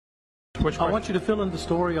Which I question? want you to fill in the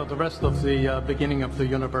story of the rest of the beginning of the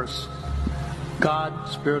universe. God,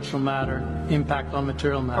 spiritual matter, impact on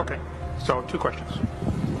material matter. Okay, so 2 questions.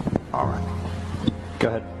 All right. Go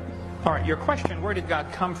ahead. All right, your question, where did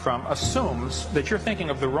God come from, assumes that you're thinking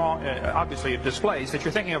of the wrong, obviously it displays that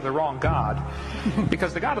you're thinking of the wrong God.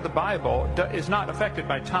 Because the God of the Bible is not affected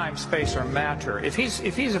by time, space, or matter. If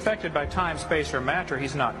he's affected by time, space, or matter,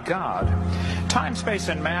 he's not God. Time, space,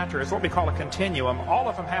 and matter is what we call a continuum. All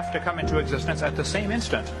of them have to come into existence at the same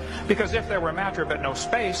instant. Because if there were matter but no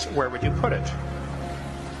space, where would you put it?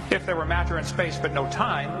 If there were matter and space but no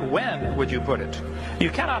time, when would you put it? You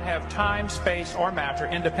cannot have time, space, or matter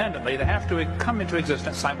independently. They have to come into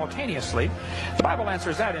existence simultaneously. The Bible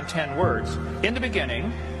answers that in 10 words. In the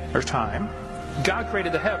beginning, there's time. God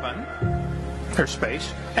created the heaven, there's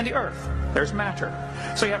space, and the earth, there's matter.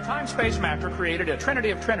 So you have time, space, matter created, a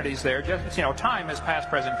trinity of trinities there. Just, time is past,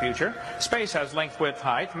 present, future. Space has length, width,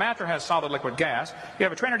 height. Matter has solid, liquid, gas. You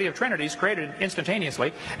have a trinity of trinities created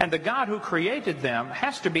instantaneously. And the God who created them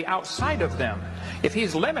has to be outside of them. If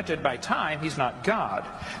he's limited by time, he's not God.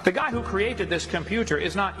 The guy who created this computer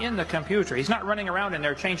is not in the computer. He's not running around in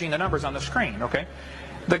there changing the numbers on the screen, okay?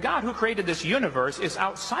 The God who created this universe is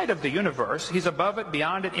outside of the universe. He's above it,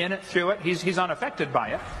 beyond it, in it, through it. He's unaffected by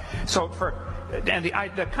it. So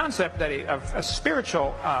the concept that a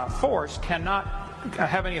spiritual force cannot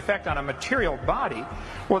have any effect on a material body,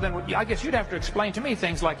 well then I guess you'd have to explain to me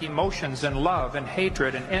things like emotions and love and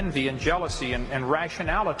hatred and envy and jealousy and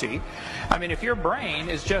rationality. I mean, if your brain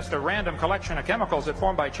is just a random collection of chemicals that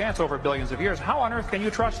form by chance over billions of years, how on earth can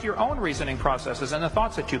you trust your own reasoning processes and the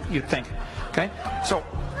thoughts that you think? Okay, so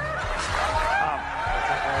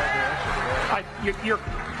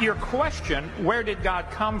your question, where did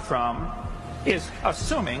God come from, is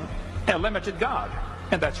assuming a limited God.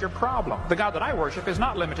 And that's your problem. The God that I worship is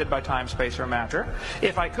not limited by time, space, or matter.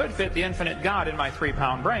 If I could fit the infinite God in my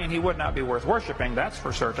 3-pound brain, he would not be worth worshiping, that's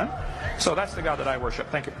for certain. So that's the God that I worship.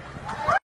 Thank you.